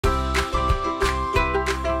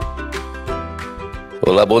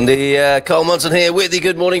Hola, bom dia. Carl Munson here with the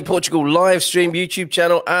Good Morning Portugal live stream YouTube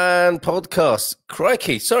channel and podcast.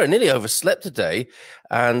 Crikey, sorry, nearly overslept today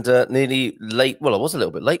and nearly late. Well, I was a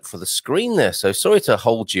little bit late for the screen there, so sorry to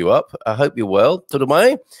hold you up. I hope you're well. Tudo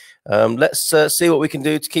bem? Let's see what we can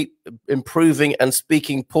do to keep improving and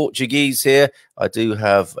speaking Portuguese here. I do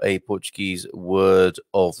have a Portuguese word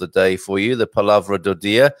of the day for you, the palavra do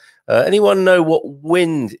dia. Anyone know what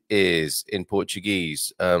wind is in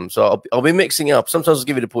Portuguese? So I'll be mixing up. Sometimes I'll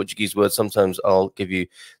give you the Portuguese word. Sometimes I'll give you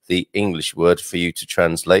the English word for you to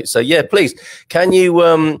translate. So yeah, please, can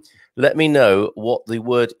you let me know what the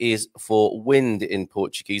word is for wind in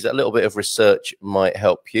Portuguese? A little bit of research might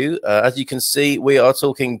help you. As you can see, we are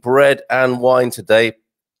talking bread and wine today.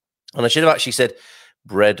 And I should have actually said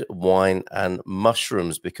bread, wine, and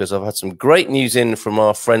mushrooms, because I've had some great news in from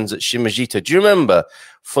our friends at Shimajito. Do you remember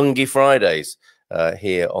Fungi Fridays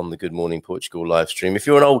here on the Good Morning Portugal live stream? If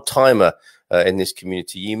you're an old timer in this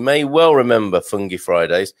community, you may well remember Fungi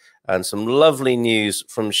Fridays and some lovely news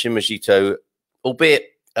from Shimajito, albeit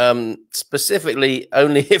specifically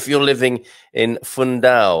only if you're living in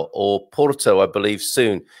Fundão or Porto. I believe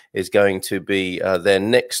soon is going to be their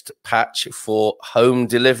next patch for home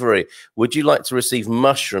delivery. Would you like to receive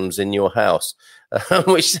mushrooms in your house?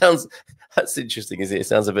 Which sounds, that's interesting, isn't it? It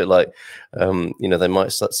sounds a bit like, you know, they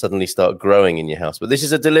might suddenly start growing in your house. But this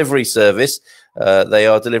is a delivery service. They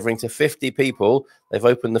are delivering to 50 people. They've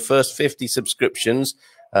opened the first 50 subscriptions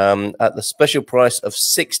at the special price of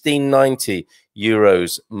 €16.90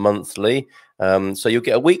 monthly. So you'll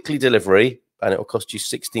get a weekly delivery and it will cost you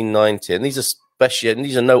 €16.90. And these are special, and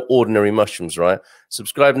these are no ordinary mushrooms, right?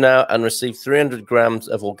 Subscribe now and receive 300 grams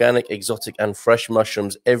of organic, exotic and fresh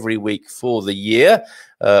mushrooms every week for the year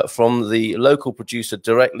from the local producer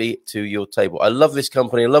directly to your table. I love this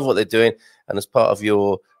company. I love what they're doing. And as part of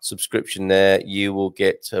your subscription there, you will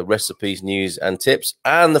get recipes, news and tips.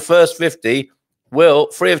 And the first 50 will,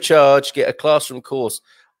 free of charge, get a classroom course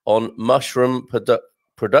on mushroom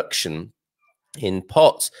production in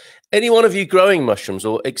pots. Any one of you growing mushrooms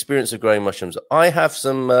or experience of growing mushrooms? I have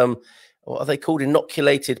some, what are they called,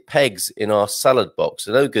 inoculated pegs in our salad box.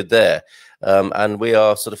 They're no good there. And we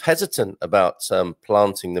are sort of hesitant about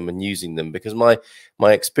planting them and using them because my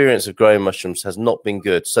experience of growing mushrooms has not been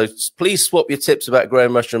good. So please swap your tips about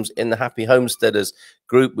growing mushrooms in the Happy Homesteaders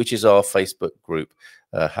group, which is our Facebook group.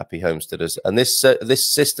 Happy Homesteaders. And this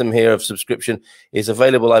system here of subscription is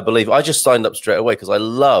available, I believe. I just signed up straight away because I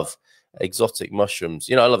love exotic mushrooms.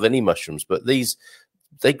 You know, I love any mushrooms, but these,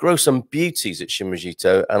 they grow some beauties at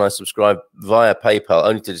Shimajito, and I subscribe via PayPal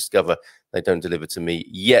only to discover they don't deliver to me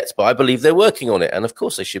yet, but I believe they're working on it. And of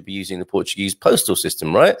course they should be using the Portuguese postal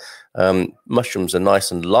system, right? Mushrooms are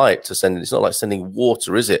nice and light to send. It's not like sending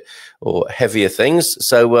water, is it? Or heavier things.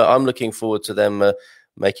 So I'm looking forward to them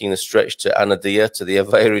making the stretch to Anadia, to the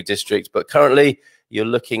Aveiro district. But currently you're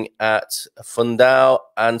looking at Fundão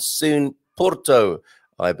and soon Porto,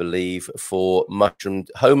 I believe, for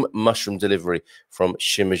home mushroom delivery from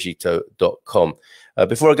shimajito.com.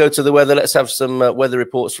 Before I go to the weather, let's have some weather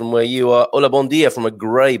reports from where you are. Hola, bon dia from a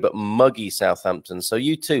grey but muggy Southampton. So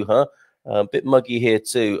you too, huh? A bit muggy here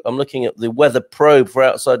too. I'm looking at the weather probe for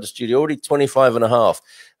outside the studio, already 25.5.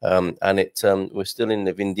 And we're still in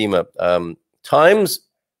the Vindima times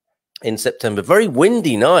in September. Very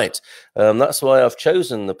windy night. That's why I've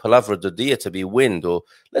chosen the palavra do dia to be wind, or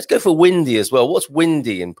let's go for windy as well. What's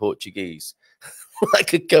windy in Portuguese? that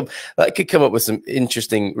could come up with some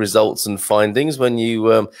interesting results and findings when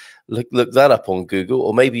you look that up on Google,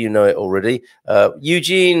 or maybe you know it already.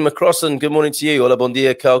 Eugene McCrossan, good morning to you. Hola, bon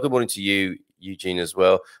dia, Carl. Good morning to you, Eugene, as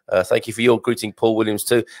well. Thank you for your greeting, Paul Williams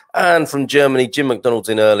too. And from Germany, Jim McDonald's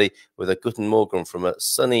in early with a Guten Morgen from a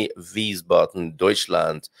sunny Wiesbaden,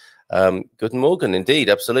 Deutschland. Guten Morgen, indeed,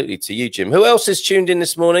 absolutely, to you, Jim. Who else is tuned in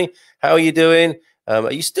this morning? How are you doing?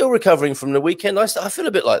 Are you still recovering from the weekend? I feel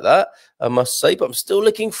a bit like that, I must say, but I'm still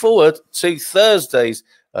looking forward to Thursday's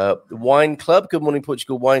Wine Club, Good Morning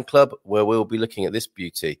Portugal Wine Club, where we'll be looking at this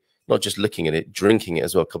beauty. Not just looking at it, drinking it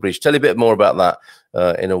as well. I'll tell you a bit more about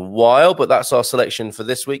that in a while, but that's our selection for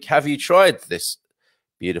this week. Have you tried this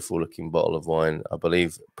beautiful looking bottle of wine, I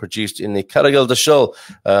believe, produced in the Carregal de Sol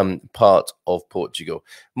part of Portugal?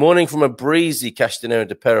 Morning from a breezy Castanheira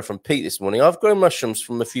de Pera from Pete this morning. I've grown mushrooms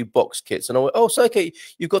from a few box kits, and I went, oh, so okay,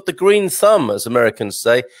 you've got the green thumb, as Americans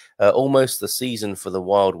say. Almost the season for the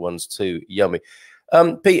wild ones too. Yummy.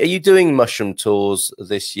 Pete, are you doing mushroom tours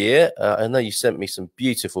this year? I know you sent me some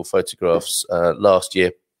beautiful photographs last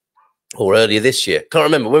year or earlier this year. Can't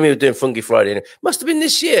remember when we were doing Fungi Friday. It must have been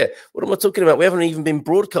this year. What am I talking about? We haven't even been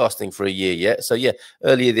broadcasting for a year yet. So yeah,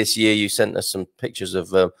 earlier this year, you sent us some pictures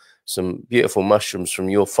of some beautiful mushrooms from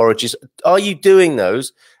your forages. Are you doing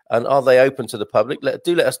those? And are they open to the public?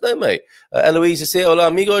 Do let us know, mate. Eloise is here. Hola,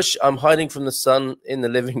 amigos. I'm hiding from the sun in the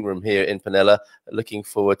living room here in Penella, looking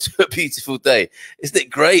forward to a beautiful day. Isn't it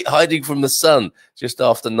great hiding from the sun just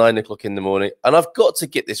after 9 o'clock in the morning? And I've got to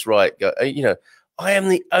get this right. You know, I am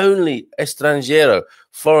the only extranjero,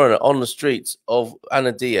 foreigner, on the streets of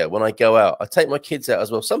Anadia when I go out. I take my kids out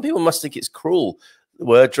as well. Some people must think it's cruel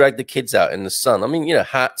where I drag the kids out in the sun. I mean, you know,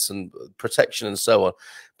 hats and protection and so on.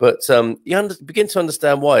 But you begin to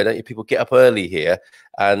understand why, don't you? People get up early here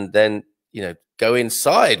and then, you know, go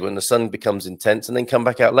inside when the sun becomes intense and then come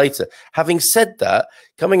back out later. Having said that,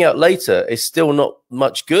 coming out later is still not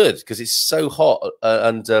much good because it's so hot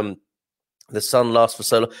and the sun lasts for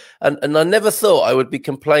so long. And I never thought I would be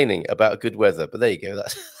complaining about good weather. But there you go.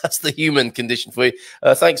 That's the human condition for you.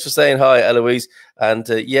 Thanks for saying hi, Eloise. And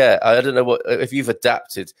yeah, I don't know if you've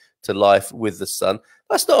adapted to life with the sun.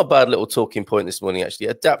 That's not a bad little talking point this morning, actually.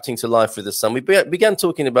 Adapting to life with the sun. We began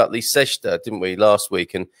talking about the sexta, didn't we, last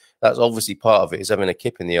week? And that's obviously part of it, is having a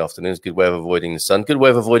kip in the afternoon. It's a good way of avoiding the sun. Good way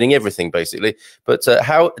of avoiding everything, basically. But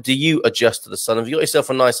how do you adjust to the sun? Have you got yourself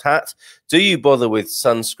a nice hat? Do you bother with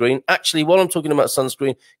sunscreen? Actually, while I'm talking about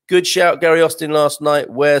sunscreen, good shout, Gary Austin, last night.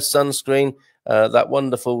 Wear sunscreen. That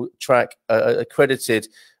wonderful track accredited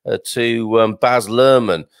to Baz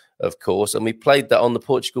Luhrmann, of course, and we played that on the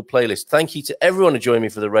Portugal playlist. Thank you to everyone who joined me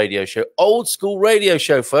for the radio show. Old school radio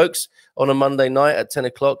show, folks, on a Monday night at 10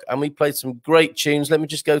 o'clock, and we played some great tunes. Let me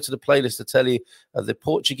just go to the playlist to tell you the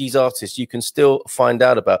Portuguese artists you can still find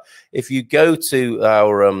out about. If you go to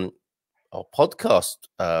our podcast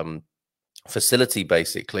facility,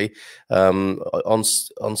 basically on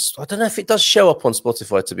I don't know if it does show up on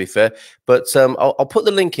Spotify, to be fair, but I'll put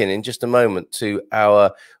the link in just a moment to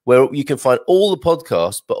our where you can find all the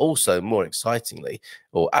podcasts, but also more excitingly,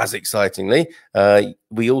 or as excitingly,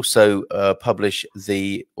 we also publish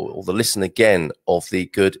the listen again of the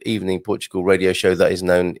Good Evening Portugal radio show that is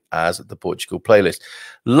known as the Portugal playlist.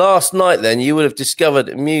 Last night, then, you would have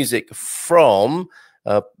discovered music from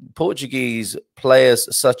Portuguese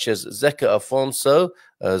players such as Zeca Afonso,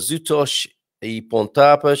 Zutos e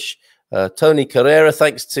Pontapas, Tony Carreira,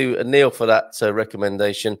 thanks to Neil for that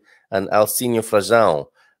recommendation, and Alcinho Frazão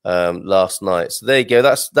last night. So there you go.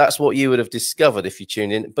 That's what you would have discovered if you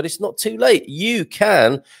tuned in. But it's not too late. You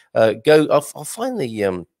can go. I'll find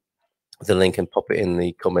the link and pop it in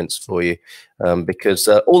the comments for you, because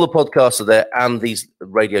all the podcasts are there and these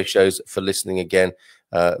radio shows for listening again.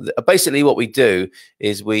 Basically, what we do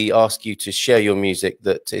is we ask you to share your music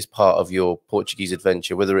that is part of your Portuguese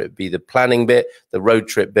adventure, whether it be the planning bit, the road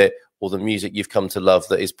trip bit, or the music you've come to love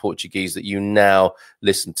that is Portuguese that you now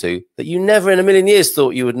listen to, that you never in a million years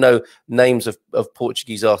thought you would know names of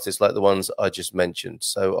Portuguese artists like the ones I just mentioned.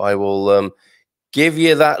 So I will give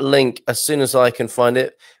you that link as soon as I can find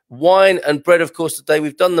it. Wine and bread, of course, today.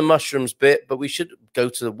 We've done the mushrooms bit, but we should go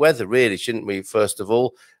to the weather, really, shouldn't we, first of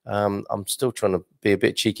all? I'm still trying to be a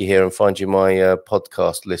bit cheeky here and find you my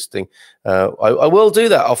podcast listing. I will do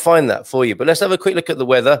that. I'll find that for you. But let's have a quick look at the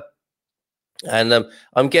weather. And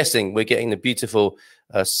I'm guessing we're getting the beautiful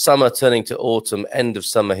summer turning to autumn, end of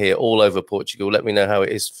summer here all over Portugal. Let me know how it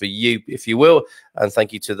is for you, if you will. And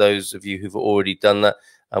thank you to those of you who've already done that.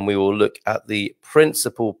 And we will look at the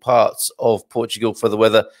principal parts of Portugal for the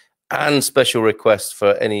weather and special requests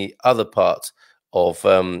for any other part of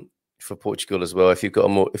for Portugal as well. If you've got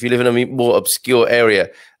if you live in a more obscure area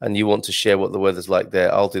and you want to share what the weather's like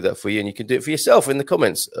there, I'll do that for you, and you can do it for yourself in the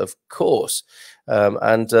comments, of course.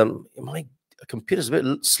 My computer's a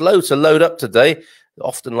bit slow to load up today,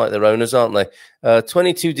 often like their owners, aren't they?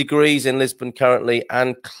 22 degrees in Lisbon currently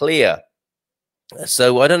and clear.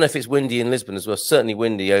 So I don't know if it's windy in Lisbon as well. Certainly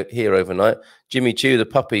windy here overnight. Jimmy Chew, the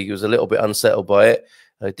puppy, was a little bit unsettled by it.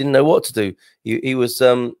 Didn't know what to do.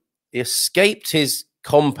 He escaped his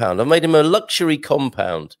compound. I made him a luxury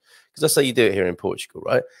compound because that's how you do it here in Portugal,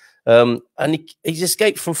 right? And he's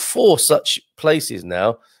escaped from 4 such places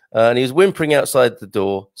now. And he was whimpering outside the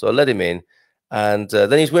door, so I let him in. And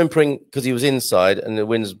then he's whimpering because he was inside and the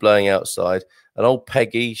wind was blowing outside. And old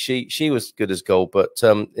Peggy, she was good as gold, but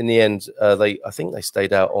in the end, I think they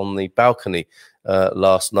stayed out on the balcony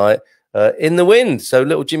last night in the wind. So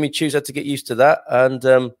little Jimmy Chew's had to get used to that.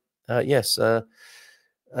 And yes,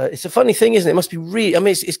 it's a funny thing, isn't it? It must be really. I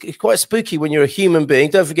mean, it's quite spooky when you're a human being.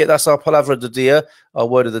 Don't forget, that's our palavra do dia, our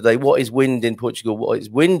word of the day. What is wind in Portugal? What is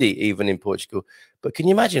windy even in Portugal? But can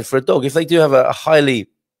you imagine for a dog, if they do have a highly,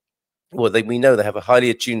 we know they have a highly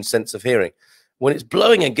attuned sense of hearing. when it's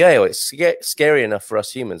blowing a gale, it's scary enough for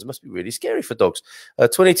us humans. It must be really scary for dogs.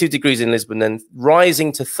 22 degrees in Lisbon, then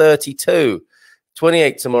rising to 32.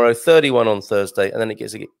 28 tomorrow, 31 on Thursday, and then it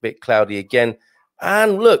gets a bit cloudy again.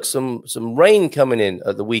 And look, some rain coming in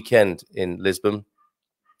at the weekend in Lisbon.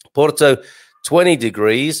 Porto, 20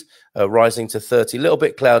 degrees, rising to 30. A little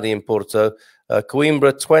bit cloudy in Porto.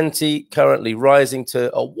 Coimbra, 20, currently rising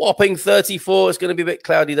to a whopping 34. It's going to be a bit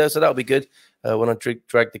cloudy, though, so that'll be good when I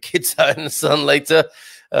drag the kids out in the sun later.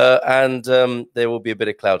 And there will be a bit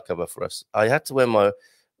of cloud cover for us. I had to wear my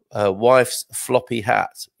wife's floppy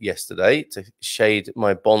hat yesterday to shade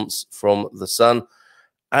my bonds from the sun.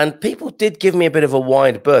 And people did give me a bit of a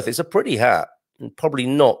wide berth. It's a pretty hat, and probably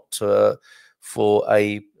not for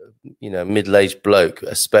a middle-aged bloke,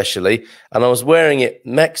 especially. And I was wearing it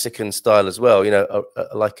Mexican style as well,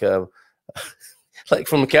 like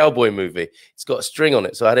from a cowboy movie. It's got a string on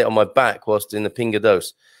it, so I had it on my back whilst in the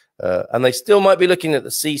Pingados. And they still might be looking at the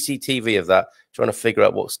CCTV of that, trying to figure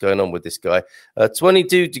out what's going on with this guy.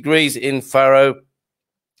 22 degrees in Faro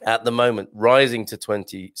at the moment, rising to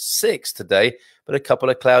 26 today, but a couple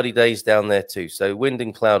of cloudy days down there too. So wind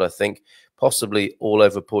and cloud, I think, possibly all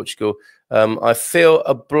over Portugal. I feel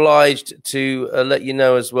obliged to let you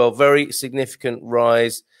know as well, very significant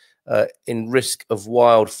rise in risk of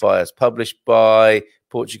wildfires published by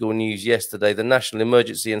Portugal News yesterday. The National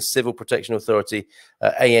Emergency and Civil Protection Authority,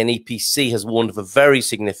 ANEPC, has warned of a very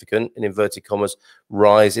significant, in inverted commas,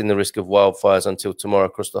 rise in the risk of wildfires until tomorrow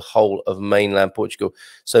across the whole of mainland Portugal.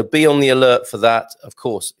 So be on the alert for that. Of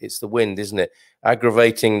course, it's the wind, isn't it?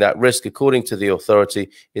 Aggravating that risk, according to the authority,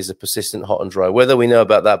 is a persistent hot and dry weather. We know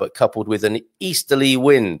about that, but coupled with an easterly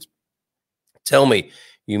wind. Tell me,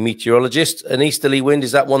 you meteorologist, an easterly wind,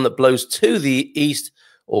 is that one that blows to the east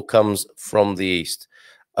or comes from the east?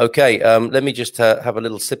 Okay, let me just have a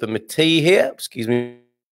little sip of my tea here. Excuse me.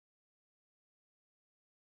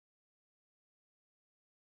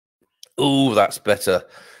 Oh, that's better.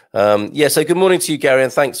 Yeah, so good morning to you, Gary,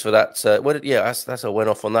 and thanks for that. That's I went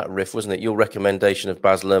off on that riff, wasn't it? Your recommendation of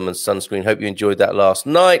Baz Luhrmann's sunscreen. Hope you enjoyed that last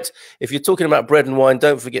night. If you're talking about bread and wine,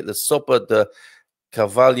 don't forget the Sopa de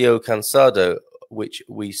Carvalho Cansado, which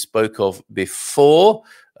we spoke of before.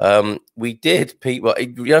 We did, Pete. Well,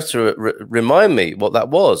 you have to remind me what that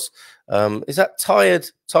was. Is that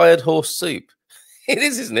tired horse soup? It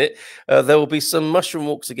is, isn't it? There will be some mushroom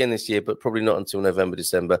walks again this year, but probably not until November,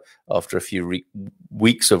 December, after a few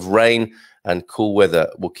weeks of rain and cool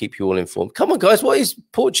weather. We'll keep you all informed. Come on, guys. What is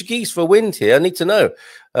Portuguese for wind here? I need to know.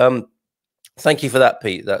 Thank you for that,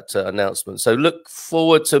 Pete, that announcement. So look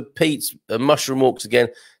forward to Pete's mushroom walks again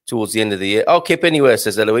towards the end of the year. I'll keep anywhere,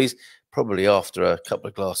 says Eloise. Probably after a couple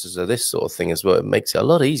of glasses of this sort of thing as well. It makes it a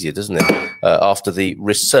lot easier, doesn't it? After the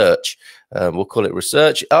research, we'll call it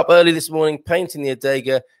research. Up early this morning, painting the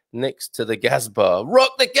Adega next to the gas bar.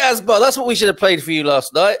 Rock the gas bar. That's what we should have played for you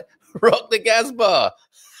last night. Rock the gas bar.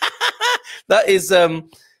 That is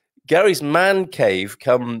Gary's man cave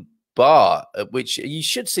come bar, which you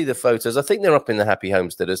should see the photos. I think they're up in the Happy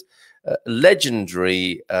Homesteaders.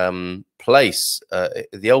 Legendary place,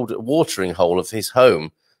 the old watering hole of his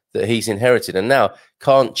home that he's inherited and now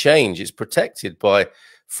can't change. It's protected by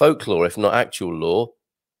folklore, if not actual law.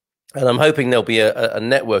 And I'm hoping there'll be a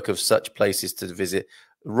network of such places to visit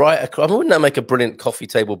right across. I mean, wouldn't that make a brilliant coffee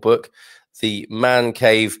table book? The man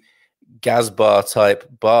cave gas bar type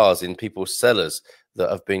bars in people's cellars that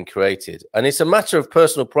have been created. And it's a matter of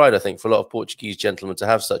personal pride, I think, for a lot of Portuguese gentlemen to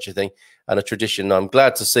have such a thing and a tradition. I'm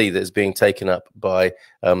glad to see that it's being taken up by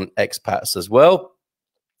expats as well.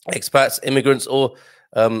 Expats, immigrants, or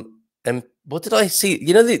and what did I see?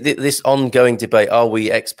 You know, this ongoing debate: are we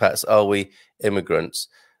expats? Are we immigrants?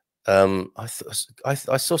 I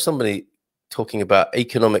saw somebody talking about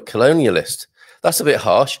economic colonialist. That's a bit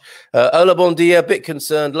harsh. Hola, bon dia. A bit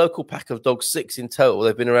concerned. Local pack of dogs, 6 in total.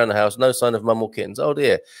 They've been around the house. No sign of mum or kittens. Oh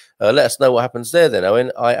dear. Let us know what happens there then,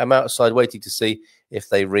 Owen. I am outside waiting to see if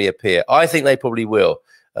they reappear. I think they probably will.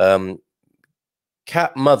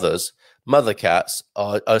 Cat mothers. Mother cats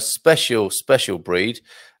are a special breed.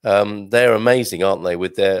 They're amazing, aren't they?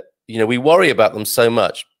 With their, we worry about them so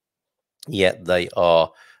much, yet they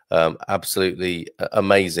are absolutely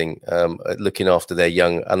amazing looking after their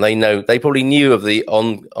young. And they probably knew of the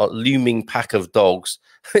looming pack of dogs.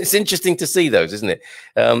 It's interesting to see those, isn't it?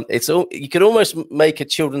 You could almost make a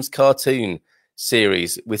children's cartoon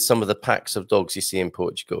series with some of the packs of dogs you see in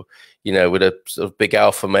Portugal, with a sort of big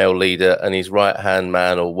alpha male leader and his right-hand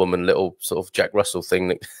man or woman, little sort of Jack Russell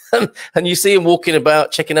thing. And you see him walking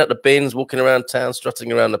about, checking out the bins, walking around town,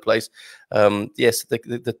 strutting around the place. Yes,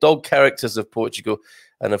 the dog characters of Portugal.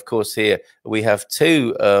 And of course, here we have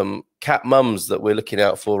 2 cat mums that we're looking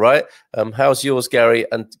out for, right? How's yours, Gary?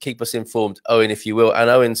 And keep us informed, Owen, if you will. And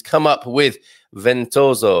Owen's come up with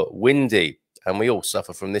ventoso, windy. And we all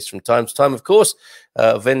suffer from this from time to time, of course.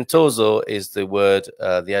 Ventoso is the word,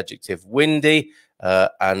 the adjective windy,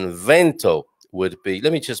 and vento would be,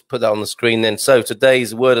 let me just put that on the screen then. So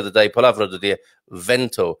today's word of the day, palavra del día,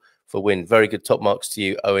 vento, for wind. Very good top marks to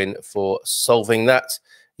you, Owen, for solving that.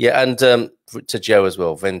 Yeah, and to Joe as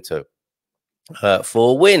well, vento,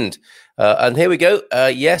 for wind. And here we go.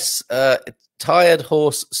 Yes, tired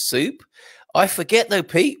horse soup. I forget though,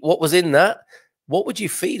 Pete, what was in that? What would you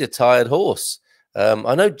feed a tired horse?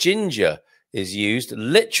 I know ginger is used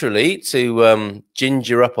literally to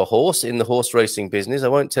ginger up a horse in the horse racing business. I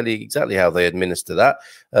won't tell you exactly how they administer that.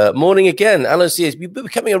 Morning again, Anna Lucia. You're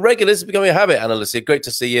becoming a regular. It's becoming a habit, Anna Lucia. Great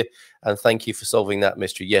to see you. And thank you for solving that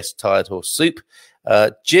mystery. Yes, tired horse soup.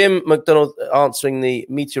 Jim McDonald answering the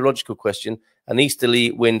meteorological question. An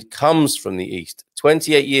easterly wind comes from the east.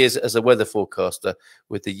 28 years as a weather forecaster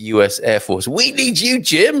with the US Air Force. We need you,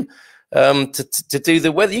 Jim, to do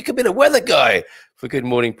the weather. You could be the weather guy for Good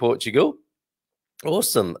Morning Portugal.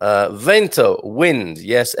 Awesome. Vento, wind.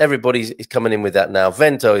 Yes, everybody's coming in with that now.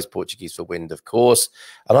 Vento is Portuguese for wind, of course.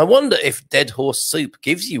 And I wonder if dead horse soup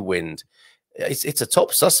gives you wind. It's a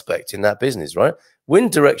top suspect in that business, right?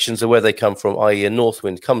 Wind directions are where they come from, i.e. a north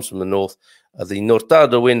wind comes from the north. The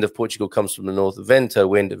nortado wind of Portugal comes from the north. Vento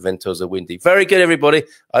wind, ventosa windy. Very good, everybody.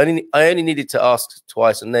 I only needed to ask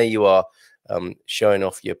twice, and there you are, showing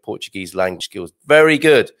off your Portuguese language skills. Very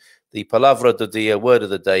good. The palavra do dia, word of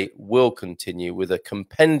the day, will continue with a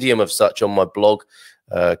compendium of such on my blog,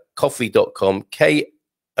 coffee.com,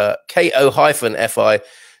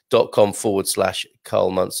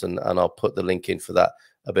 ko-fi.com/Carl Munson, and I'll put the link in for that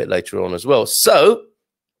a bit later on as well. So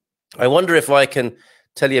I wonder if I can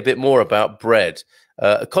tell you a bit more about bread.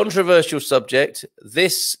 A controversial subject.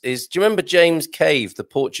 This is, do you remember James Cave, the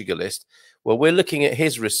Portugalist? Well, we're looking at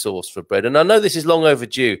his resource for bread. And I know this is long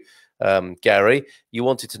overdue, Gary. You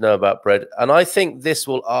wanted to know about bread. And I think this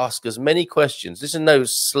will ask as many questions. This is no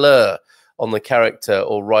slur on the character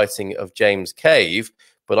or writing of James Cave,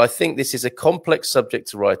 but I think this is a complex subject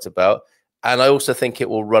to write about. And I also think it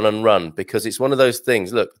will run and run because it's one of those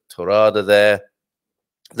things. Look, torrada there.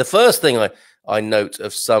 The first thing I note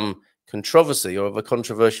of some controversy or of a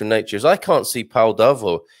controversial nature is I can't see pau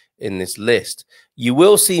d'avo in this list. You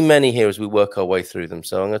will see many here as we work our way through them.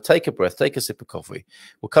 So I'm going to take a breath, take a sip of coffee.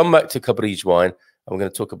 We'll come back to Cabrij wine, and we're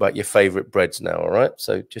going to talk about your favorite breads now, all right?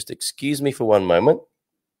 So just excuse me for one moment.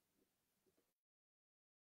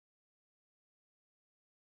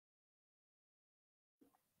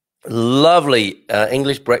 Lovely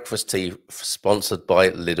English breakfast tea sponsored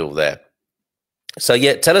by Lidl there. So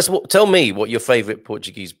yeah, tell me what your favorite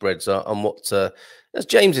Portuguese breads are, and what, as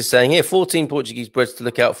James is saying here, 14 Portuguese breads to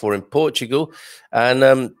look out for in Portugal.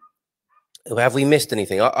 And have we missed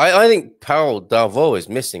anything? I think pau d'avo is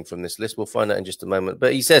missing from this list. We'll find out in just a moment.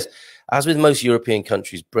 But he says, as with most European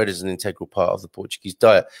countries, bread is an integral part of the Portuguese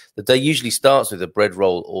diet. The day usually starts with a bread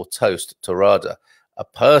roll or toast, torrada. A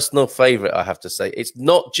personal favorite, I have to say. It's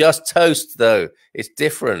not just toast, though. It's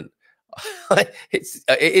different. It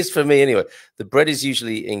is for me anyway. The bread is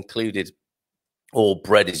usually included, or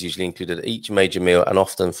bread is usually included at each major meal, and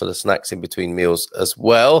often for the snacks in between meals as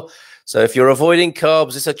well. So if you're avoiding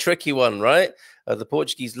carbs, it's a tricky one, right? The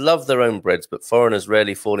Portuguese love their own breads, but foreigners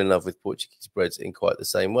rarely fall in love with Portuguese breads in quite the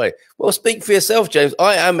same way. Well, speak for yourself, James.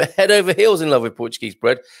 I am head over heels in love with Portuguese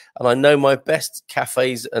bread, and I know my best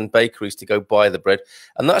cafes and bakeries to go buy the bread.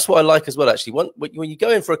 And that's what I like as well, actually. When you go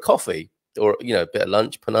in for a coffee, or, you know, a bit of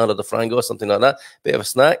lunch, panada de frango or something like that, bit of a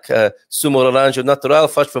snack, sumo laranjo natural,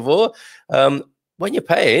 faz favor. When you're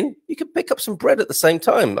paying, you can pick up some bread at the same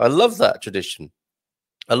time. I love that tradition.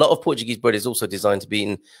 A lot of Portuguese bread is also designed to be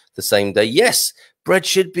eaten the same day. Yes, bread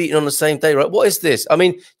should be eaten on the same day, right? What is this? I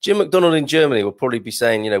mean, Jim McDonald in Germany will probably be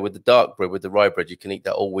saying, you know, with the dark bread, with the rye bread, you can eat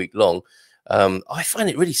that all week long. I find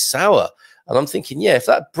it really sour. And I'm thinking, yeah, if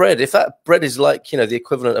that bread is like, you know, the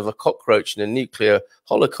equivalent of a cockroach in a nuclear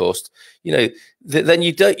holocaust, you know, then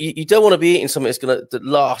you don't want to be eating something that's going to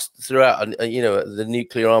last throughout, you know, the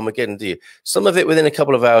nuclear Armageddon, do you? Some of it within a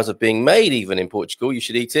couple of hours of being made, even in Portugal, you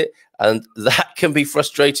should eat it. And that can be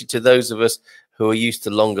frustrating to those of us who are used to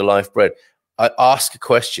longer life bread. I ask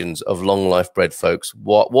questions of long life bread, folks.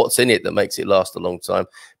 What's in it that makes it last a long time?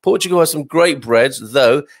 Portugal has some great breads,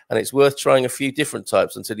 though, and it's worth trying a few different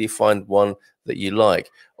types until you find one that you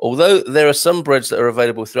like. Although there are some breads that are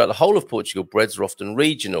available throughout the whole of Portugal, breads are often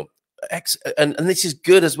regional. And this is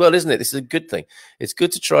good as well, isn't it? This is a good thing. It's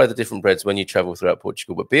good to try the different breads when you travel throughout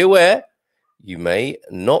Portugal, but be aware, you may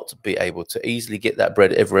not be able to easily get that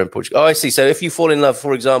bread everywhere in Portugal. Oh, I see. So if you fall in love,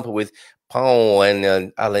 for example, with pão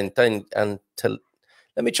and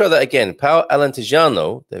let me try that again. Pão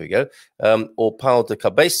alentejano, there we go, or pão de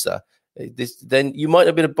cabeça, then you might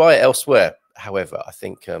not be able to buy it elsewhere. However, I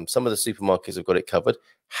think some of the supermarkets have got it covered.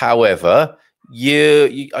 However,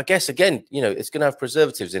 I guess, again, it's going to have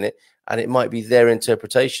preservatives in it, and it might be their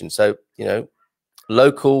interpretation. So,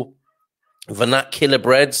 local vernacular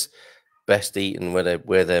breads, best eaten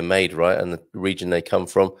where they're made, right, and the region they come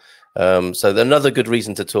from. So another good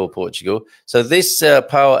reason to tour Portugal. So this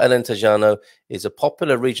pão alentejano is a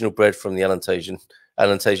popular regional bread from the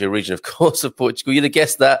Alentejo region, of course, of Portugal. You'd have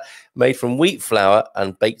guessed that, made from wheat flour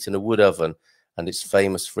and baked in a wood oven. And it's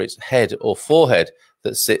famous for its head or forehead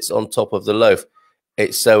that sits on top of the loaf.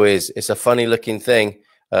 It so is. It's a funny looking thing.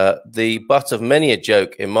 The butt of many a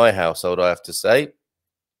joke in my household, I have to say.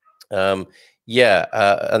 And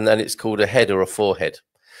then it's called a head or a forehead.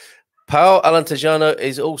 Pão alentejano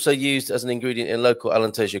is also used as an ingredient in local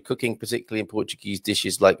Alentejo cooking, particularly in Portuguese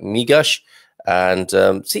dishes like migas.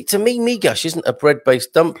 And see, to me, migas isn't a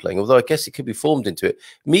bread-based dumpling, although I guess it could be formed into it.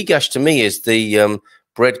 Migas to me is the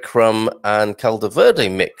breadcrumb and caldo verde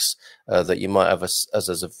mix that you might have as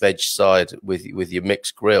a veg side with your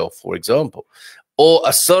mixed grill, for example. Or a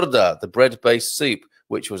sorda, the bread-based soup,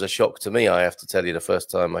 which was a shock to me, I have to tell you, the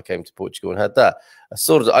first time I came to Portugal and had that. A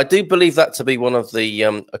sorda, I do believe that to be one of the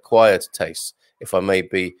acquired tastes, if I may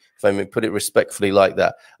put it respectfully like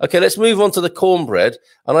that. Okay, let's move on to the cornbread.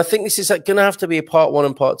 And I think this is going to have to be a part 1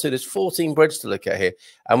 and part 2. There's 14 breads to look at here,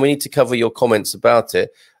 and we need to cover your comments about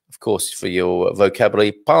it. Of course, for your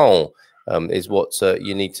vocabulary, pão is what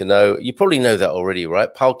you need to know. You probably know that already,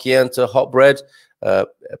 right? Pão quente, hot bread.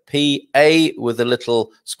 P-A with a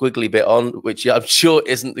little squiggly bit on, which I'm sure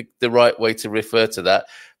isn't the right way to refer to that.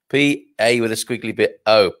 P-A with a squiggly bit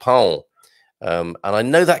O, pão. And I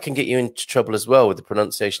know that can get you into trouble as well with the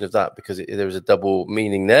pronunciation of that, because there is a double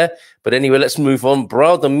meaning there. But anyway, let's move on.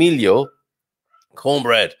 Brau de milho,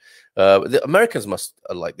 cornbread. The Americans must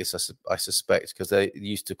like this, I suspect, because they're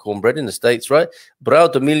used to cornbread in the States, right?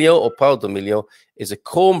 Brau de milho, or pão de milho, is a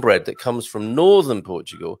cornbread that comes from northern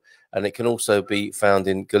Portugal, and it can also be found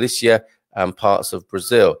in Galicia and parts of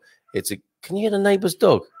Brazil. Can you hear the neighbor's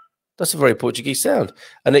dog? That's a very Portuguese sound.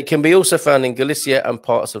 And it can be also found in Galicia and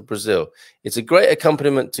parts of Brazil. It's a great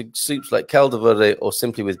accompaniment to soups like caldo verde, or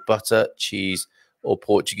simply with butter, cheese, or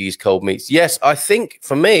Portuguese cold meats. Yes, I think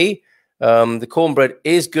for me, the cornbread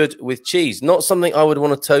is good with cheese. Not something I would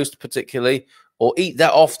want to toast particularly or eat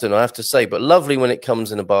that often, I have to say, but lovely when it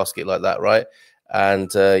comes in a basket like that, right?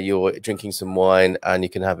 And you're drinking some wine and you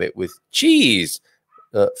can have it with cheese.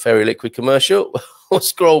 Fairy liquid commercial. We'll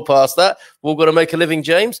scroll past that. We're going to make a living,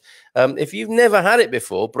 James. If you've never had it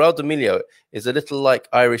before, Brau de milho is a little like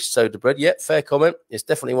Irish soda bread. Yeah, fair comment. It's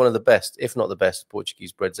definitely one of the best, if not the best,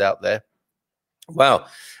 Portuguese breads out there. Wow.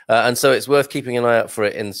 And so it's worth keeping an eye out for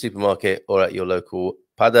it in the supermarket or at your local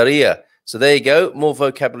padaria. So there you go. More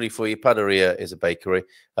vocabulary for you. Padaria is a bakery.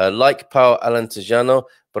 Like pão alentejano,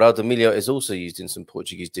 Brau de milho is also used in some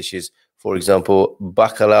Portuguese dishes. For example,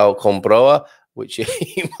 bacalhau com broa, which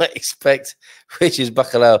you might expect, which is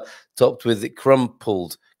bacalhau topped with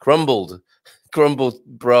crumbled broa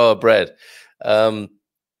bread.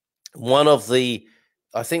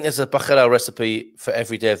 I think there's a bacalhau recipe for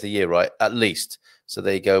every day of the year, right? At least. So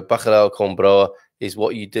there you go. Bacalhau com broa is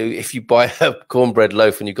what you do. If you buy a cornbread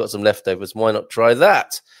loaf and you've got some leftovers, why not try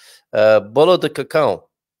that? Bolo de cacao.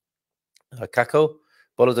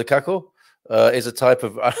 Bolo de cacao is a type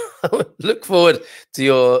of... Look forward to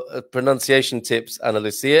your pronunciation tips, Ana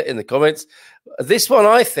Lucia, in the comments. This one,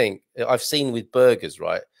 I think, I've seen with burgers,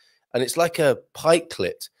 right? And it's like a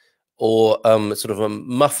pikelet or sort of a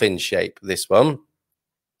muffin shape, this one.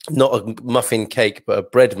 Not a muffin cake, but a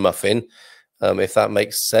bread muffin, if that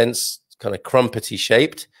makes sense. Kind of crumpety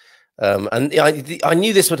shaped. And I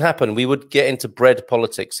knew this would happen. We would get into bread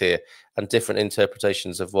politics here and different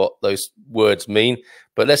interpretations of what those words mean.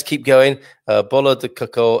 But let's keep going. Bolo de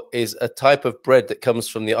cacao is a type of bread that comes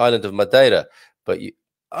from the island of Madeira. But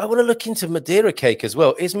I want to look into Madeira cake as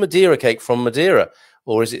well. Is Madeira cake from Madeira?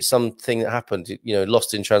 Or is it something that happened,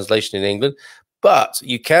 lost in translation in England? But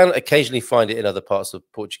you can occasionally find it in other parts of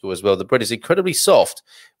Portugal as well. The bread is incredibly soft,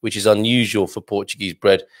 which is unusual for Portuguese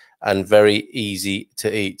bread, and very easy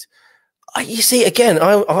to eat. You see, again,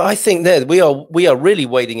 I think there we are really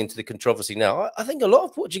wading into the controversy now. I think a lot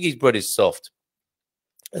of Portuguese bread is soft.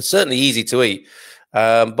 It's certainly easy to eat.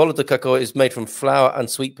 Bolo de cacao is made from flour and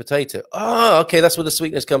sweet potato. Okay, that's where the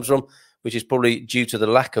sweetness comes from, which is probably due to the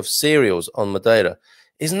lack of cereals on Madeira.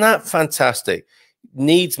 Isn't that fantastic?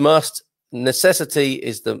 Needs must. necessity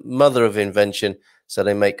is the mother of invention. So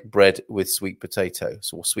they make bread with sweet potato,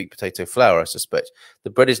 or sweet potato flour, I suspect. The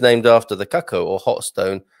bread is named after the kako, or hot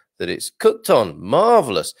stone, that it's cooked on.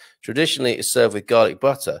 Marvelous. Traditionally, it's served with garlic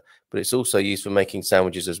butter, but it's also used for making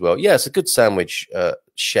sandwiches as well. Yeah, it's a good sandwich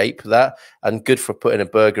shape, that, and good for putting a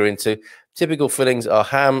burger into. Typical fillings are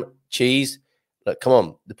ham, cheese. Look, come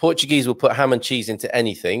on. The Portuguese will put ham and cheese into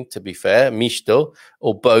anything, to be fair, misto,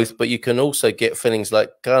 or both, but you can also get fillings like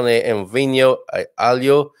carne en vinho,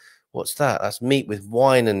 alho. What's that? That's meat with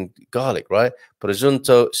wine and garlic, right?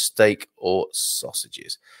 Presunto, steak, or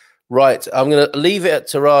sausages. Right, I'm going to leave it at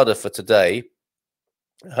torrada for today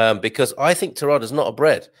because I think torrada is not a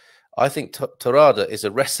bread. I think torrada is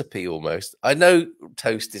a recipe almost. I know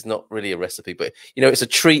toast is not really a recipe, but, you know, it's a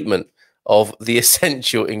treatment of the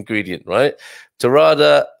essential ingredient, right?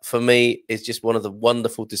 Torrada, for me, is just one of the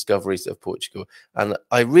wonderful discoveries of Portugal. And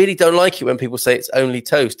I really don't like it when people say it's only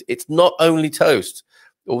toast. It's not only toast.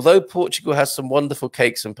 Although Portugal has some wonderful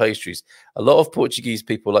cakes and pastries, a lot of Portuguese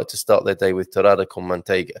people like to start their day with torrada com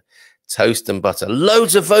manteiga, toast and butter.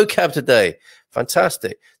 Loads of vocab today.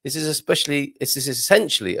 Fantastic. This is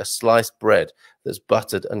essentially a sliced bread that's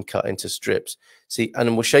buttered and cut into strips. See,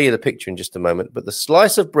 and we'll show you the picture in just a moment, but the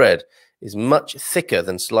slice of bread is much thicker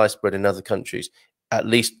than sliced bread in other countries, at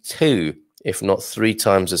least 2, if not 3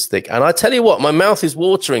 times as thick. And I tell you what, my mouth is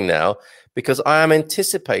watering now because I am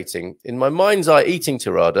anticipating, in my mind's eye, eating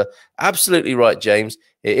torrada. Absolutely right, James.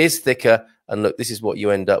 It is thicker. And look, this is what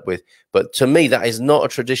you end up with. But to me, that is not a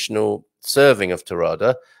traditional serving of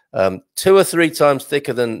torrada. 2 or 3 times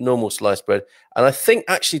thicker than normal sliced bread. And I think,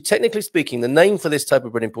 actually, technically speaking, the name for this type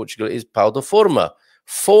of bread in Portugal is pão de forma,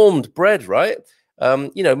 formed bread, right?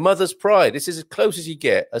 You know, mother's pride. This is as close as you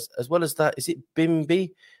get. As well as that, is it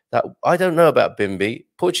bimbi? That I don't know about bimbi.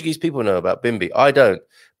 Portuguese people know about bimbi. I don't.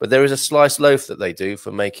 But there is a sliced loaf that they do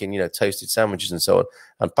for making, you know, toasted sandwiches and so on.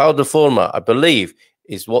 And pão de forma, I believe,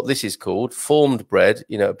 is what this is called, formed bread.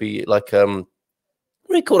 You know, it'd be like, what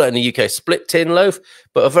do you call that in the UK? Split tin loaf,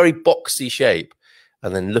 but a very boxy shape.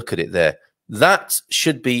 And then look at it there. That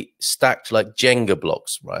should be stacked like Jenga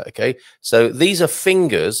blocks, right? Okay. So these are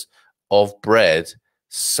fingers of bread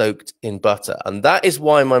soaked in butter. And that is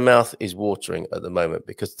why my mouth is watering at the moment,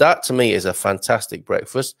 because that to me is a fantastic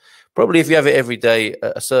breakfast. Probably if you have it every day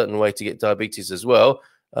a certain way to get diabetes as well.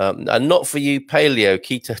 And not for you paleo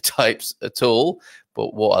keto types at all,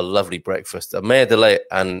 but what a lovely breakfast. A mare de leite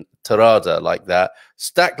and torrada like that,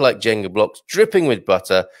 stacked like Jenga blocks, dripping with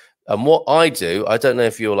butter. And what I do, I don't know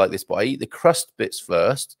if you're like this, but I eat the crust bits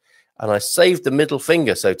first and I save the middle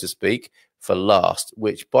finger, so to speak, for last,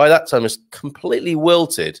 which by that time is completely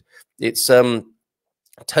wilted. Its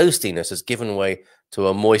toastiness has given way to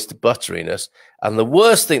a moist butteriness. And the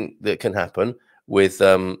worst thing that can happen with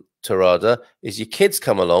torrada is your kids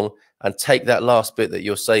come along and take that last bit that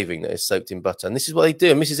you're saving that is soaked in butter. And this is what they do.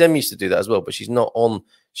 And Mrs. M used to do that as well, but she's not on.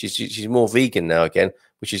 She's more vegan now again,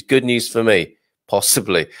 which is good news for me.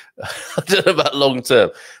 Possibly. I don't know about long term.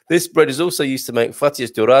 This bread is also used to make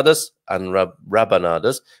fatias douradas and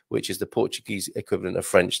rabanadas, which is the Portuguese equivalent of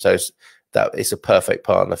French toast. That is a perfect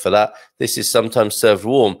partner for that. This is sometimes served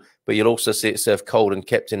warm, but you'll also see it served cold and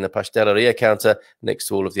kept in the pasteleria counter next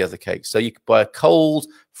to all of the other cakes. So you could buy a cold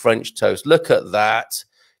French toast. Look at that.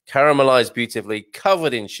 Caramelized beautifully,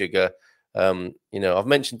 covered in sugar. You know, I've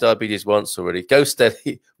mentioned diabetes once already. Go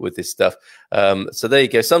steady with this stuff. So there you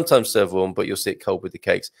go. Sometimes serve warm, but you'll see it cold with the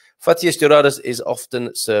cakes. Fatias douradas is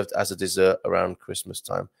often served as a dessert around Christmas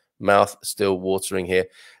time. Mouth still watering here.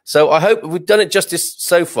 So I hope we've done it justice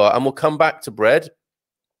so far, and we'll come back to bread.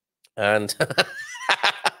 And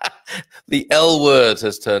the L word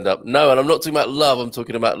has turned up. No, and I'm not talking about love. I'm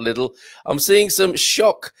talking about little. I'm seeing some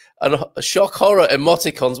shock and shock horror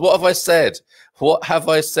emoticons. What have I said? What have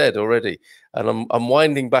I said already? And I'm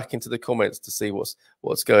winding back into the comments to see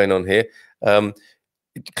what's going on here.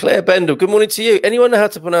 Claire Bendel, good morning to you. Anyone know how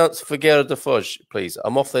to pronounce Figueira de Foz, please?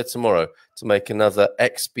 I'm off there tomorrow to make another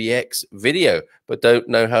XBX video, but don't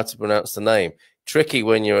know how to pronounce the name. Tricky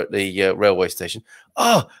when you're at the railway station.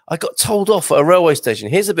 Oh, I got told off at a railway station.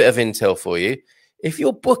 Here's a bit of intel for you. If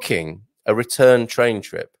you're booking a return train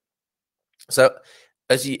trip, so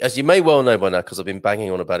as you may well know by now, because I've been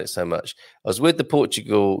banging on about it so much, I was with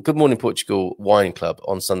the Good Morning Portugal Wine Club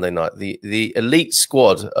on Sunday night. The elite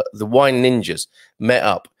squad, the Wine Ninjas, met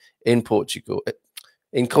up in Portugal,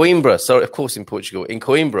 in Coimbra. Sorry, of course, in Portugal, in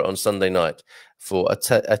Coimbra on Sunday night for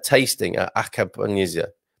a tasting at Acampanhesa.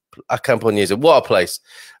 What a place.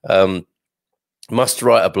 Must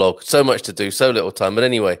write a blog. So much to do, so little time. But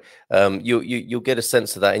anyway, you'll get a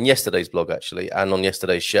sense of that in yesterday's blog, actually, and on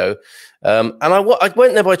yesterday's show. And I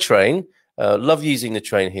went there by train. Love using the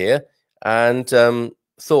train here. and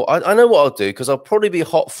thought, I know what I'll do, because I'll probably be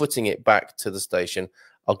hot-footing it back to the station.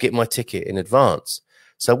 I'll get my ticket in advance.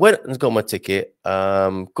 So I went and got my ticket.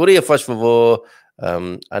 Courier, faz favor.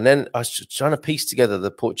 And then I was trying to piece together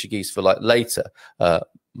the Portuguese for like later.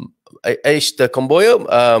 Este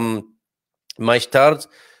comboio, mais tarde,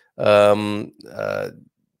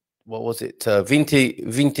 what was it? 22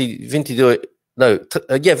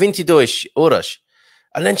 horas.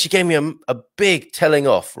 And then she gave me a big telling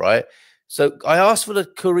off, right? So I asked for the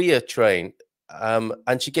courier train,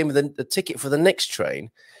 and she gave me the ticket for the next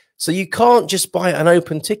train. So you can't just buy an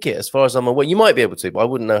open ticket, as far as I'm aware. You might be able to, but I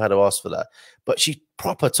wouldn't know how to ask for that. But she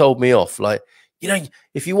proper told me off, like, you know,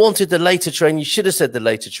 if you wanted the later train, you should have said the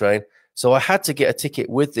later train. So I had to get a ticket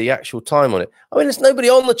with the actual time on it. I mean, there's nobody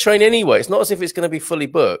on the train anyway. It's not as if it's going to be fully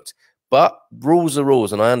booked. But rules are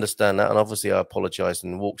rules, and I understand that. And obviously I apologized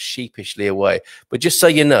and walked sheepishly away. But just so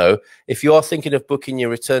you know, if you are thinking of booking your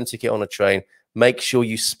return ticket on a train, make sure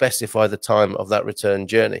you specify the time of that return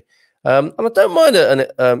journey. And I don't mind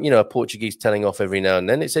a Portuguese telling off every now and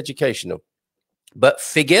then. It's educational. But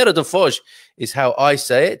Figueira da Foz is how I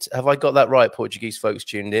say it. Have I got that right, Portuguese folks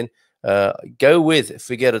tuned in? Go with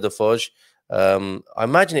Figueira da Foz. I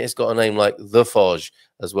imagine it's got a name like the Foz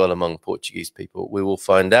as well among Portuguese people. We will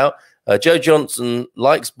find out. Joe Johnson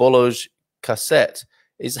likes bolos cassette.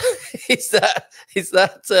 Is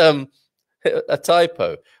that a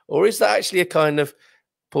typo, or is that actually a kind of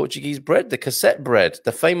Portuguese bread, the cassette bread,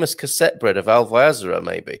 the famous cassette bread of Alvázora,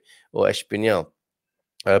 maybe, or Espinhal?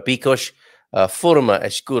 Bicos, forma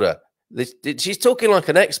escura. She's talking like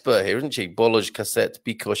an expert here, isn't she? Bolos, cassette,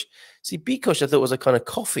 bicos. See, bicos I thought was a kind of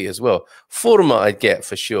coffee as well. Forma I'd get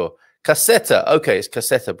for sure. Cassetta, okay, it's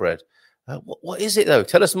cassetta bread. What is it though?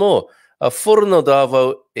 Tell us more. Forno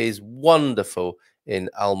d'Avo is wonderful in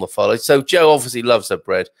Almafala. So Joe obviously loves her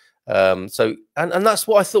bread. And that's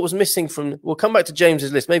what I thought was missing from. We'll come back to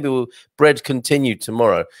James's list. Maybe bread continued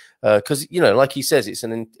tomorrow, because you know, like he says, it's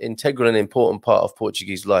an integral and important part of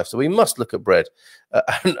Portuguese life. So we must look at bread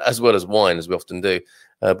as well as wine, as we often do.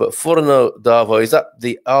 But forno d'Avo, is that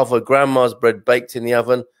the Avo grandma's bread baked in the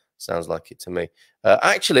oven? Sounds like it to me.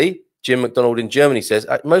 Actually, Jim McDonald in Germany says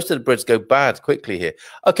most of the breads go bad quickly here.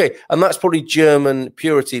 Okay, and that's probably German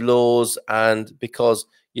purity laws, and because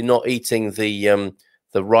you're not eating the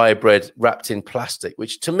rye bread wrapped in plastic,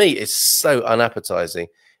 which to me is so unappetizing.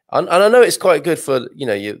 And I know it's quite good for, you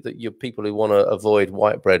know, your people who want to avoid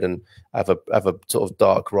white bread and have a sort of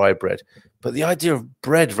dark rye bread. But the idea of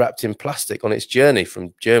bread wrapped in plastic on its journey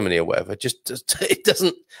from Germany or whatever, it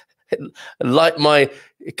doesn't light my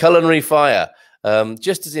culinary fire.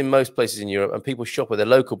 Just as in most places in Europe, and people shop at their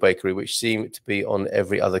local bakery, which seem to be on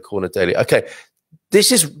every other corner daily. Okay,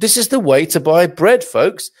 this is the way to buy bread,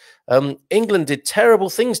 folks. England did terrible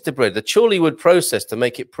things to bread. The Chorleywood process to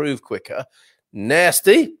make it prove quicker,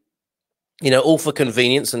 nasty, you know, all for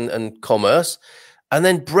convenience and commerce. And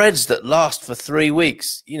then breads that last for 3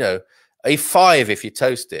 weeks, you know, a 5 if you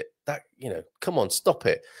toast it. That, you know, come on, stop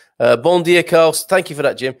it. Bon dia, Carl. Thank you for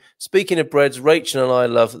that, Jim. Speaking of breads, Rachel and I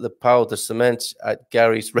love the pau de cement at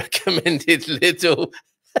Gary's recommended Lidl.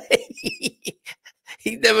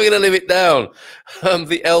 He's never going to live it down.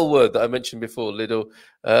 The L word that I mentioned before, Lidl.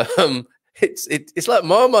 It's like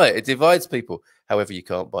Marmite. It divides people. However, you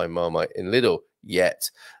can't buy Marmite in Lidl yet.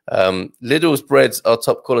 Lidl's breads are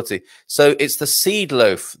top quality. So it's the seed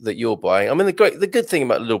loaf that you're buying. I mean, the good thing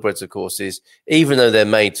about Lidl breads, of course, is even though they're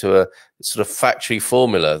made to a sort of factory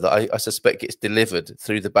formula that I suspect gets delivered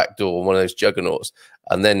through the back door, one of those juggernauts,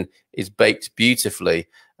 and then is baked beautifully,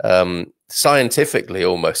 scientifically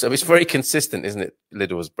almost. So it's very consistent, isn't it,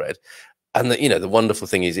 Lidl's bread? And the wonderful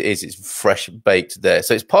thing is it's fresh baked there.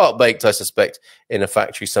 So it's part baked, I suspect, in a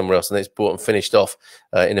factory somewhere else, and then it's brought and finished off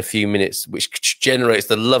in a few minutes, which generates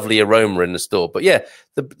the lovely aroma in the store. But yeah,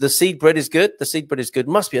 the seed bread is good. The seed bread is good.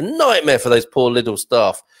 Must be a nightmare for those poor Lidl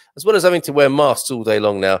staff, as well as having to wear masks all day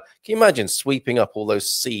long now. Can you imagine sweeping up all those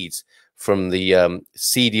seeds from the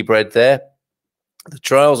seedy bread there? The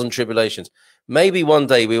trials and tribulations. Maybe one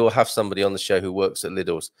day we will have somebody on the show who works at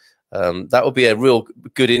Lidl's. That would be a real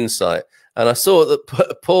good insight. And I saw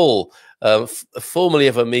that Paul, formerly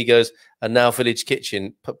of Amigos and now Village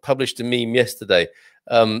Kitchen, published a meme yesterday,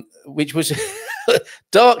 which was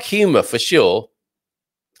dark humor for sure.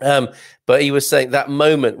 But he was saying that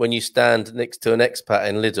moment when you stand next to an expat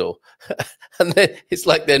in Lidl, and then it's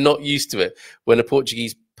like they're not used to it when a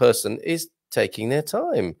Portuguese person is taking their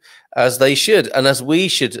time, as they should, and as we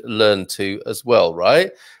should learn to as well,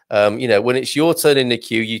 right? When it's your turn in the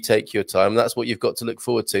queue, you take your time. That's what you've got to look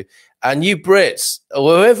forward to. And you Brits,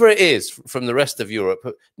 or whoever it is from the rest of Europe,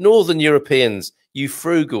 Northern Europeans, you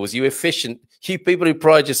frugals, you efficient, You people who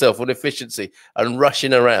pride yourself on efficiency and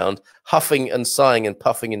rushing around, huffing and sighing and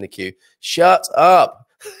puffing in the queue, shut up.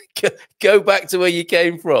 Go back to where you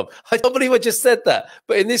came from. I don't believe I just said that,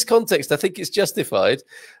 but in this context, I think it's justified.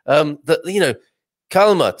 That, you know,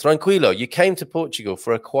 calma, tranquilo. You came to Portugal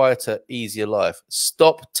for a quieter, easier life.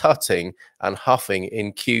 Stop tutting and huffing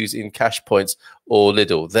in queues in Cash Points or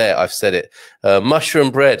Lidl. There, I've said it.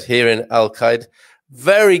 Mushroom bread here in Al Qaeda.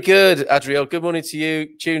 Very good, Adriel. Good morning to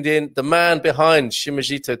you. Tuned in. The man behind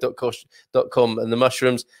shimajito.com and the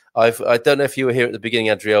mushrooms. I don't know if you were here at the beginning,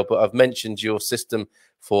 Adriel, but I've mentioned your system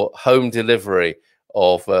for home delivery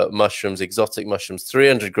of mushrooms, exotic mushrooms,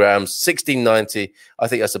 300 grams, 16.90. I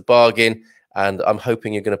think that's a bargain. And I'm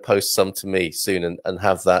hoping you're going to post some to me soon and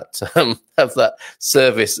have that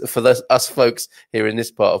service for us folks here in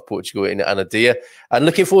this part of Portugal in Anadia. And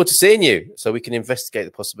looking forward to seeing you so we can investigate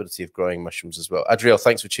the possibility of growing mushrooms as well. Adriel,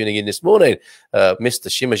 thanks for tuning in this morning, Mr.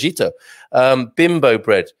 Shimajito. Bimbo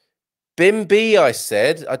bread. Bimby, I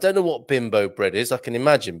said. I don't know what bimbo bread is. I can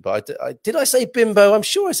imagine, but did I say bimbo? I'm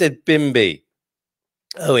sure I said bimby.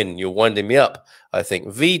 Owen, you're winding me up, I think.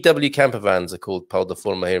 VW camper vans are called pão de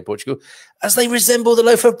forma here in Portugal, as they resemble the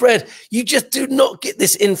loaf of bread. You just do not get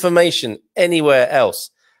this information anywhere else.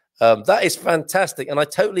 That is fantastic, and I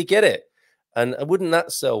totally get it. And wouldn't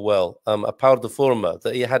that sell well? A pão de forma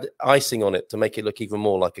that you had icing on it to make it look even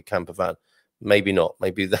more like a camper van. Maybe not.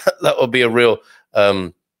 Maybe that would be a real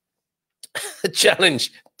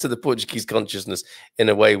challenge to the Portuguese consciousness in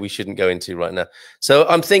a way we shouldn't go into right now. So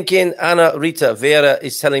I'm thinking Ana Rita Vera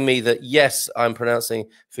is telling me that, yes, I'm pronouncing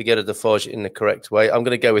Figueira da Foz in the correct way. I'm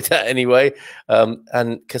going to go with that anyway.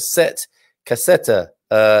 And cassetta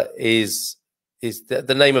is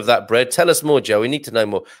the name of that bread. Tell us more, Joe. We need to know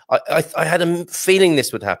more. I had a feeling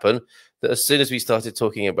this would happen, that as soon as we started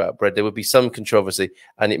talking about bread, there would be some controversy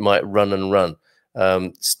and it might run and run.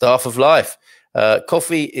 Staff of life.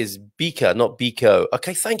 Coffee is Bika, not Biko.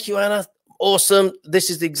 Okay, thank you, Anna. Awesome. This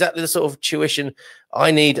is exactly the sort of tuition I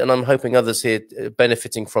need, and I'm hoping others here are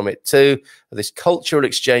benefiting from it too. This cultural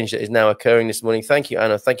exchange that is now occurring this morning. Thank you,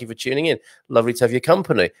 Anna. Thank you for tuning in. Lovely to have your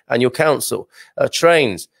company and your counsel.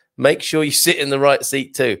 Trains, make sure you sit in the right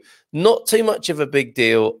seat too. Not too much of a big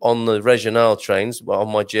deal on the regional trains, well, on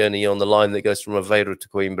my journey on the line that goes from Aveiro to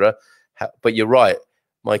Coimbra. But you're right.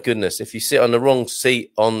 My goodness, if you sit on the wrong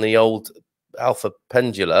seat on the old Alpha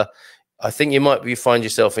Pendula, I think you might find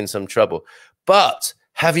yourself in some trouble. But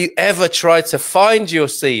have you ever tried to find your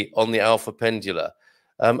seat on the Alpha Pendula?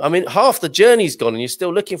 I mean, half the journey's gone and you're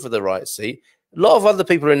still looking for the right seat. A lot of other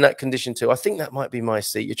people are in that condition too. I think that might be my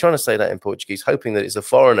seat. You're trying to say that in Portuguese, hoping that it's a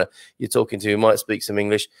foreigner you're talking to who might speak some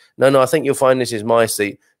English. No, I think you'll find this is my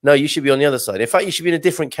seat. No, you should be on the other side. In fact, you should be in a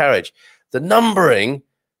different carriage. The numbering,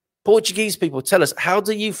 Portuguese people tell us, how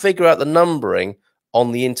do you figure out the numbering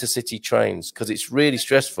on the intercity trains? Because it's really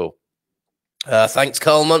stressful. Thanks,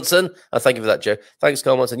 Carl Munson. Thank you for that, Joe. Thanks,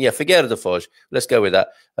 Carl Munson. Yeah, Figueira da Foz. Let's go with that.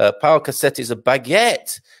 Pão cassette is a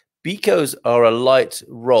baguette. Bicos are a light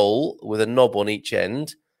roll with a knob on each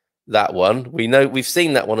end. That one. We know, we've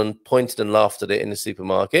seen that one and pointed and laughed at it in the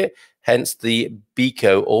supermarket. Hence the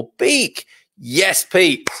bico or beak. Yes,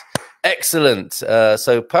 Pete. Excellent.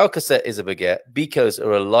 So pão cassette is a baguette. Bicos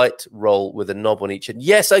are a light roll with a knob on each end.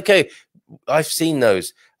 Yes, okay. I've seen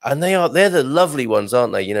those, and they're the lovely ones,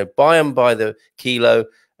 aren't they? You know, buy them by the kilo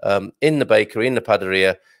in the bakery, in the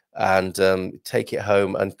padaria, and take it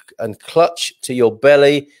home and clutch to your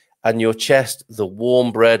belly and your chest the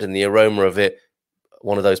warm bread and the aroma of it.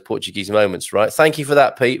 One of those Portuguese moments, right? Thank you for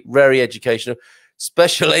that, Pete. Very educational.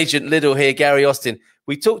 Special Agent Lidl here, Gary Austin.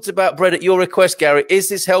 We talked about bread at your request, Gary. Is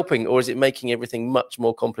this helping, or is it making everything much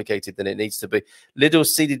more complicated than it needs to be?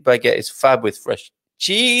 Lidl's seeded baguette is fab with fresh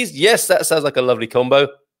cheese. Yes, that sounds like a lovely combo.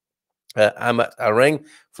 I'm at Areng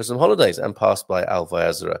for some holidays and passed by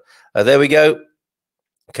Alvaiazara. There we go.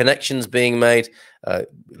 Connections being made.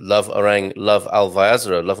 Love Areng, love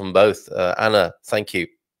Alvaiazara, love them both. Anna, thank you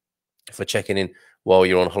for checking in while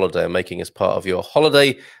you're on holiday and making us part of your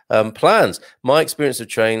holiday plans. My experience of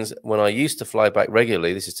trains when I used to fly back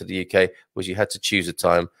regularly, this is to the UK, was you had to choose a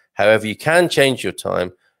time. However, you can change your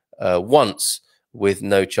time once with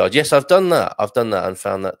no charge. Yes, I've done that. I've done that and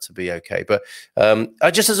found that to be okay. But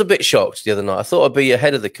I just was a bit shocked the other night. I thought I'd be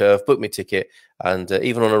ahead of the curve, book my ticket, and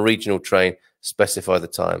even on a regional train, specify the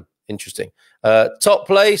time. Interesting. Top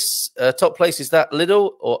place is that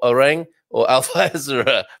Lidl or Orang or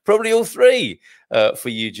Alfazara? Probably all three for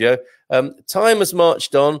you, Joe. Time has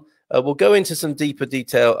marched on. We'll go into some deeper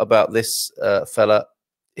detail about this fella.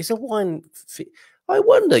 Is a wine. I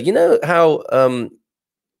wonder, you know how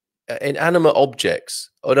inanimate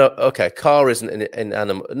objects. Oh no, okay, car isn't an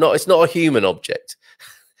inanimate. No, it's not a human object.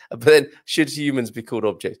 But then, should humans be called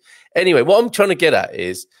objects? Anyway, what I'm trying to get at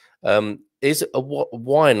is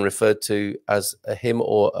wine referred to as a him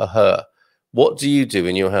or a her? What do you do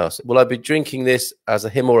in your house? Will I be drinking this as a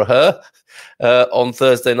him or a her on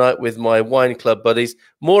Thursday night with my wine club buddies?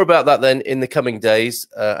 More about that then in the coming days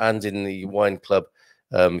and in the wine club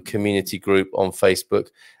community group on Facebook.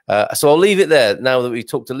 So I'll leave it there now that we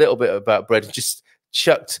talked a little bit about bread and just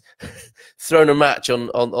thrown a match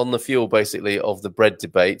on the fuel basically of the bread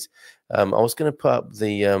debate. I was going to put up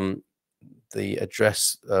the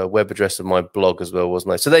address, web address of my blog as well,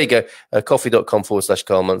 wasn't I? So there you go,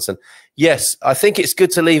 coffee.com/Carl Munson. Yes, I think it's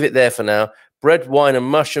good to leave it there for now. Bread, wine and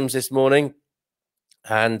mushrooms this morning.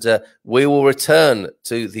 And we will return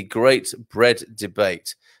to the great bread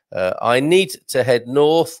debate. I need to head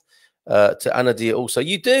north to Anadia also.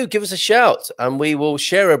 You do, give us a shout and we will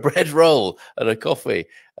share a bread roll and a coffee.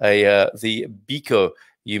 The Bico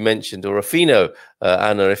you mentioned, or a Fino,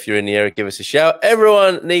 Anna, if you're in the area, give us a shout.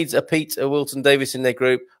 Everyone needs a Pete, a Wilton Davis in their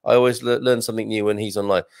group. I always learn something new when he's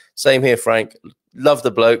online. Same here, Frank. Love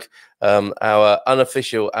the bloke, our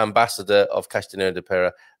unofficial ambassador of Castanheira de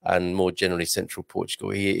Pera and more generally Central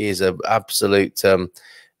Portugal. He is an absolute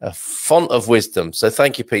a font of wisdom. So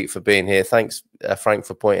thank you, Pete, for being here. Thanks, Frank,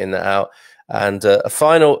 for pointing that out. And a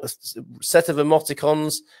final set of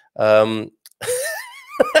emoticons.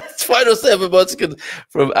 Final set of emoticons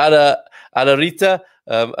from Anna Rita,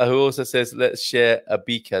 who also says, let's share a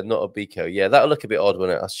beaker, not a biko. Yeah, that'll look a bit odd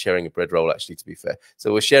when us sharing a bread roll, actually, to be fair.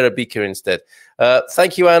 So we'll share a beaker instead.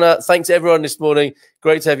 Thank you, Anna. Thanks, everyone, this morning.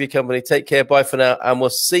 Great to have your company. Take care. Bye for now. And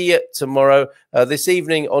we'll see you tomorrow. This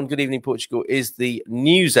evening on Good Evening Portugal is the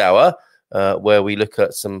news hour, where we look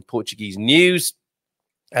at some Portuguese news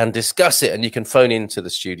and discuss it. And you can phone into the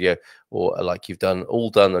studio, or like you've done,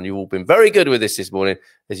 and you've all been very good with this morning,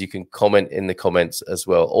 as you can comment in the comments as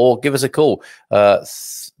well, or give us a call,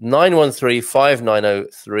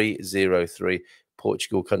 913-590-303,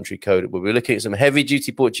 Portugal country code. We'll be looking at some heavy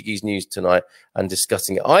duty Portuguese news tonight and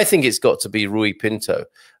discussing it. I think it's got to be Rui Pinto.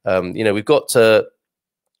 You know, we've got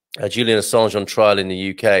Julian Assange on trial in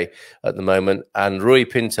the UK at the moment, and Rui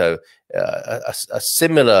Pinto, a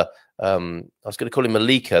similar, I was going to call him a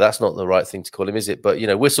leaker. That's not the right thing to call him, is it? But, you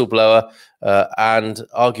know, whistleblower and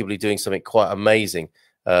arguably doing something quite amazing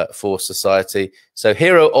for society. So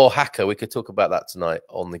hero or hacker, we could talk about that tonight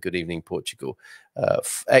on the Good Evening Portugal.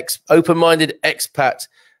 Open-minded expat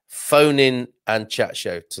phone-in and chat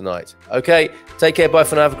show tonight. Okay, take care. Bye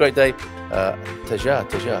for now. Have a great day. Teja.